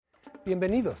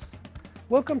Bienvenidos.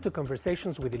 Welcome to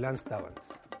Conversations with Ilan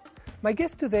Stavans. My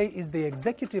guest today is the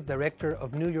Executive Director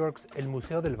of New York's El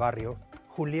Museo del Barrio,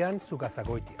 Julian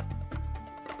Zugazagoitia.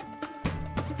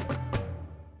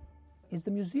 Is the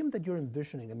museum that you're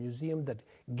envisioning a museum that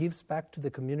gives back to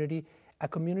the community, a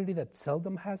community that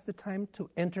seldom has the time to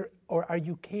enter, or are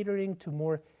you catering to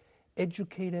more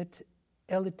educated,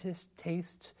 elitist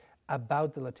tastes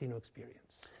about the Latino experience?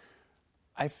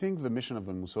 I think the mission of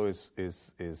the Museo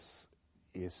is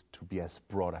to be as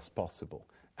broad as possible.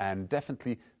 And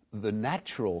definitely the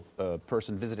natural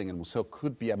person visiting a museo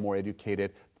could be a more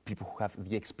educated, people who have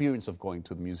the experience of going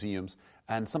to the museums.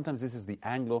 And sometimes this is the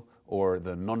Anglo or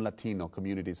the non-Latino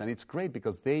communities. And it's great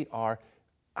because they are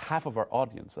half of our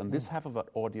audience. And this half of our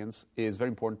audience is very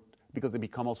important because they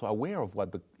become also aware of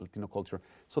what the Latino culture.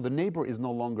 So the neighbor is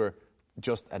no longer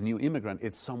just a new immigrant.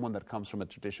 It's someone that comes from a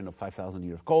tradition of 5,000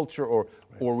 years of culture or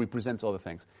represents other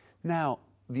things. Now,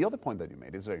 the other point that you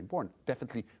made is very important.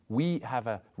 Definitely, we have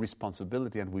a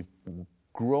responsibility, and we've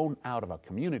grown out of our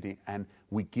community, and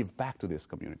we give back to this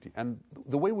community. And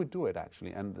the way we do it,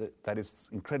 actually, and that is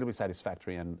incredibly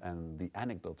satisfactory, and the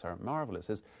anecdotes are marvelous,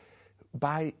 is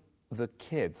by the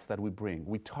kids that we bring.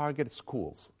 We target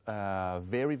schools,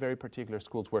 very, very particular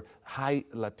schools where high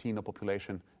Latino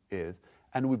population is,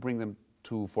 and we bring them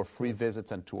for free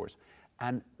visits and tours.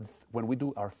 And when we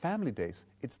do our family days,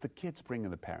 it's the kids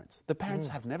bringing the parents. The parents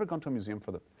have never gone to a museum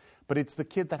but it's the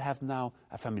kids that have now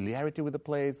a familiarity with the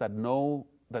place, that know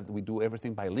that we do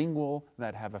everything bilingual,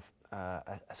 that have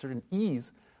a certain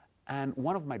ease. And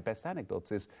one of my best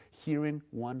anecdotes is hearing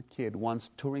one kid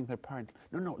once touring their parent.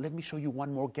 No, let me show you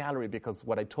one more gallery because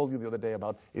what I told you the other day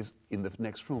about is in the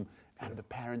next room. And the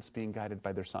parents being guided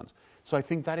by their sons. So I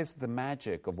think that is the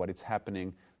magic of what is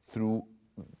happening through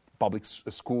public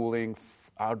schooling,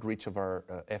 outreach of our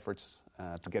efforts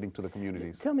to getting to the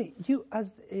communities. Tell me, you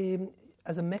as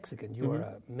a Mexican, you are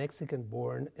a Mexican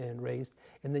born and raised,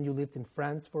 and then you lived in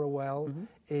France for a while.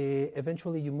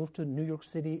 Eventually you moved to New York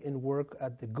City and work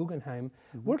at the Guggenheim.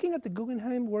 Working at the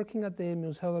Guggenheim, working at the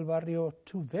Museo del Barrio,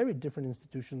 two very different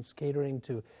institutions catering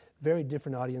to very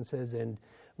different audiences and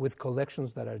with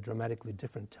collections that are dramatically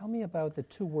different. Tell me about the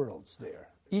two worlds there.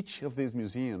 Each of these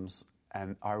museums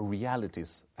are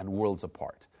realities and worlds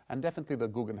apart. And definitely the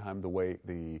Guggenheim, the way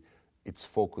its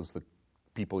focus, the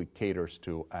people it caters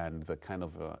to, and the kind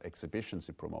of exhibitions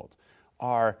it promotes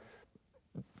are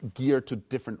geared to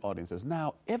different audiences.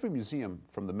 Now, every museum,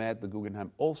 from the Met, the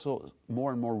Guggenheim, also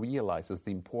more and more realizes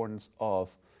the importance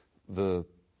of the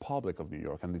public of New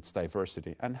York and its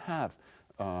diversity, and have,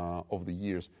 over the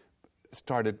years,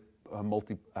 started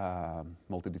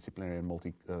multidisciplinary and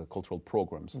multicultural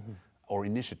programs or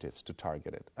initiatives to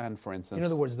target it. And for instance, in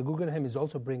other words, the Guggenheim is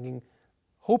also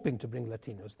hoping to bring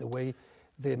Latinos the way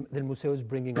the Museo is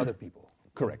bringing other people.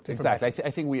 Correct, exactly.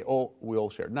 I think we all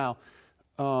share. Now,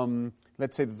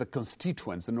 let's say that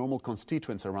the normal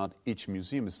constituents around each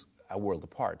museum is a world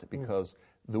apart, because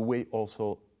the way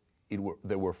also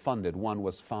they were funded. One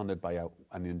was founded by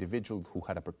an individual who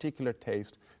had a particular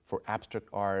taste for abstract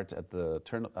art at the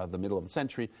middle of the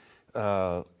century,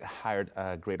 hired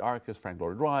a great artist, Frank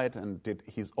Lloyd Wright, and did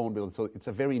his own building. So it's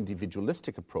a very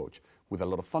individualistic approach with a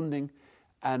lot of funding,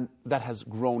 and that has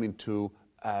grown into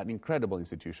an incredible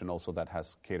institution also that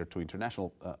has catered to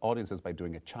international audiences by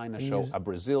doing a China show, a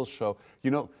Brazil show,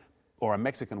 or a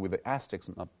Mexican with the Aztecs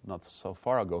not so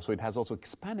far ago. So it has also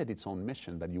expanded its own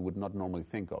mission that you would not normally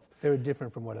think of. Very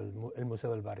different from what El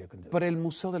Museo del Barrio can do. But El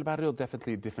Museo del Barrio,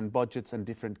 definitely different budgets and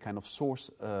different kind of source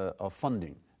of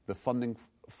funding. The funding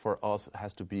for us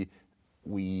has to be,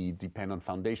 we depend on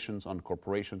foundations, on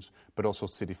corporations, but also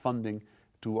city funding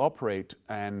to operate,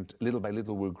 and little by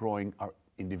little we're growing our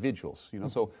individuals.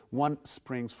 So one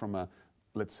springs from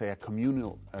let's say a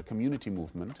community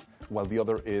movement, while the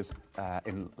other is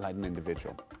enlightened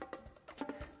individual.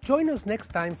 Join us next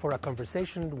time for a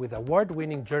conversation with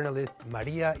award-winning journalist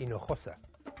Maria Hinojosa.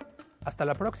 Hasta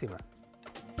la próxima.